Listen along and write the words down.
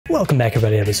Welcome back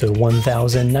everybody to episode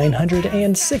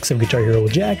 1906 of Guitar Hero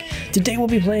with Jack. Today we'll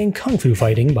be playing Kung Fu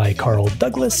Fighting by Carl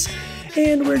Douglas,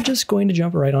 and we're just going to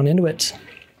jump right on into it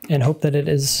and hope that it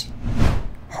is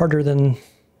harder than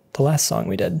the last song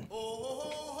we did.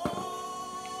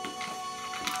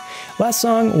 Last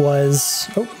song was,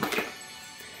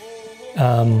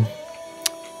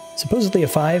 supposedly a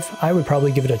 5. I would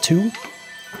probably give it a 2.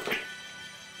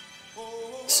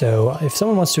 So if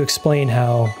someone wants to explain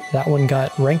how that one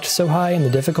got ranked so high in the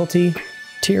difficulty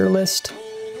tier list,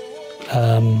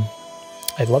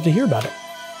 I'd love to hear about it.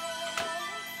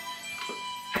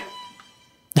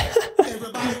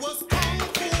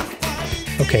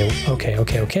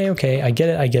 Okay. I get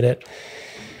it.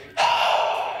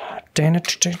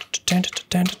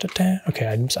 Okay,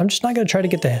 I'm just not going to try to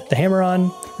get the hammer on.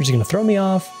 We're just going to throw me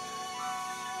off.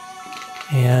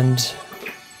 And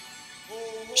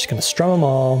just going to strum them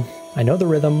all. I know the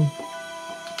rhythm.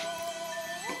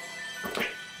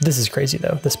 This is crazy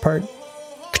though, this part.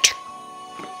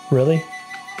 Really?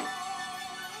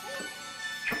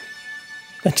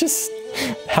 That just,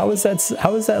 how is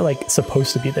that like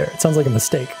supposed to be there? It sounds like a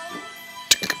mistake.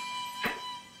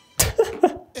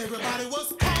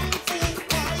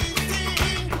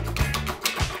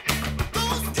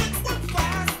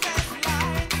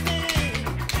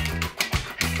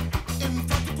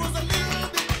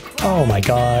 Oh my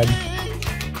god.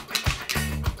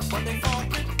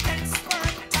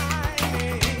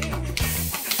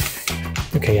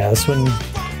 Okay, yeah, this one,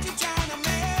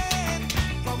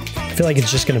 I feel like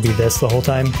it's just going to be this the whole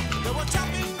time,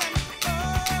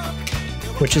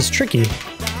 which is tricky.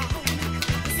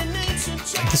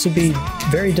 This would be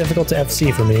very difficult to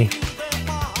FC for me.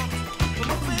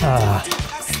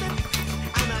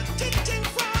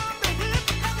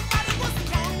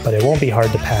 But it won't be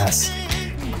hard to pass.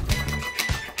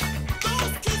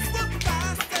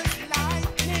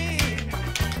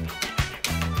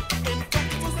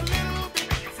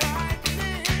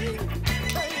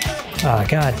 Ah,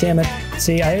 god damn it.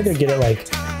 See, I either get it like...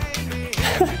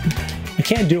 I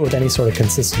can't do it with any sort of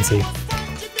consistency.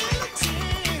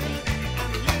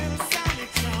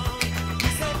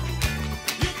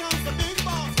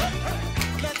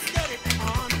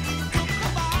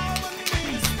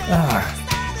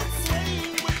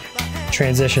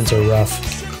 Transitions are rough.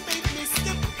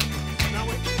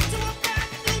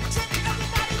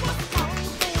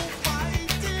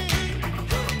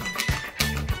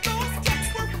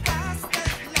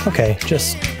 Okay,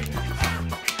 just...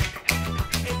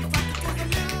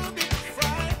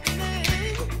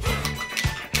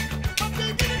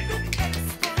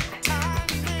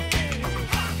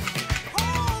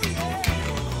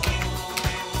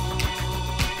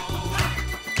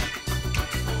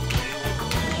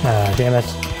 Ah, damn it.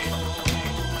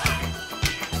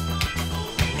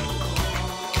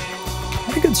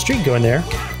 Had a good streak going there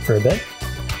for a bit.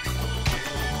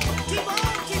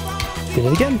 Did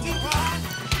it again.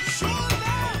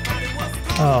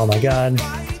 Oh my god.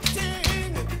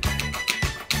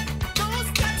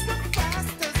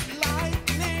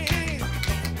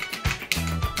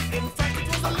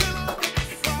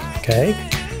 Okay,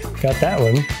 got that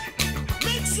one.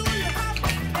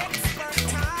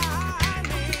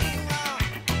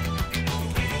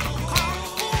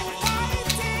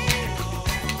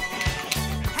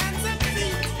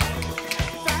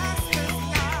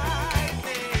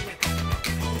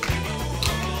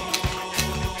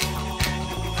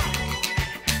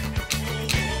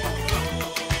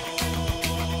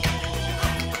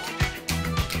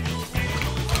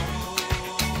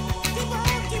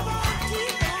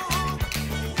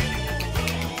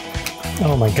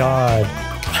 Oh my god.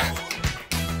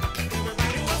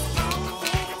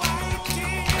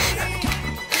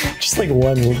 Just like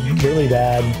one really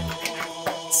bad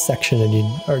section and you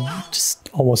are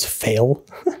just almost fail.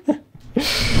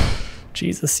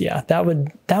 Jesus, yeah, that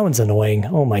one's annoying.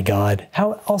 Oh my god.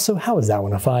 How is that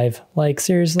one a 5? Like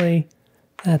seriously?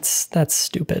 That's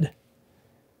stupid.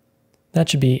 That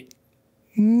should be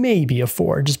maybe a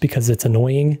 4 just because it's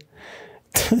annoying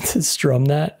to strum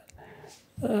that.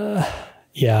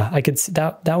 Yeah, I could see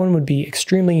that one would be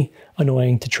extremely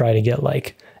annoying to try to get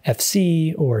like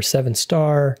FC or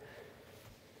 7-star,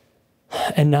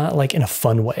 and not like in a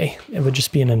fun way. It would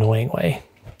just be an annoying way.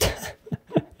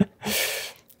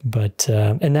 But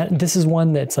and this is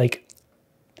one that's like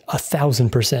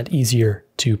 1000% easier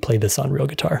to play this on real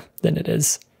guitar than it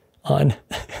is on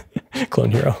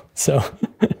Clone Hero. So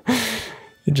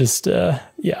it just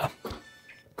yeah.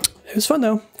 It was fun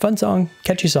though. Fun song,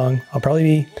 catchy song. I'll probably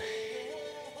be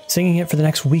singing it for the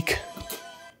next week.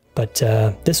 But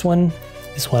this one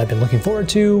is what I've been looking forward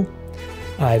to.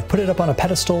 I've put it up on a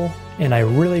pedestal and I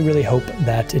really, really hope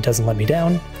that it doesn't let me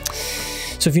down.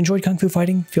 So if you enjoyed Kung Fu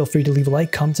Fighting, feel free to leave a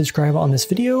like, comment, subscribe on this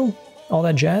video, all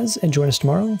that jazz, and join us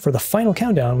tomorrow for the final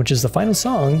countdown, which is the final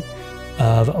song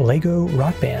of Lego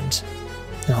Rock Band.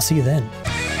 And I'll see you then.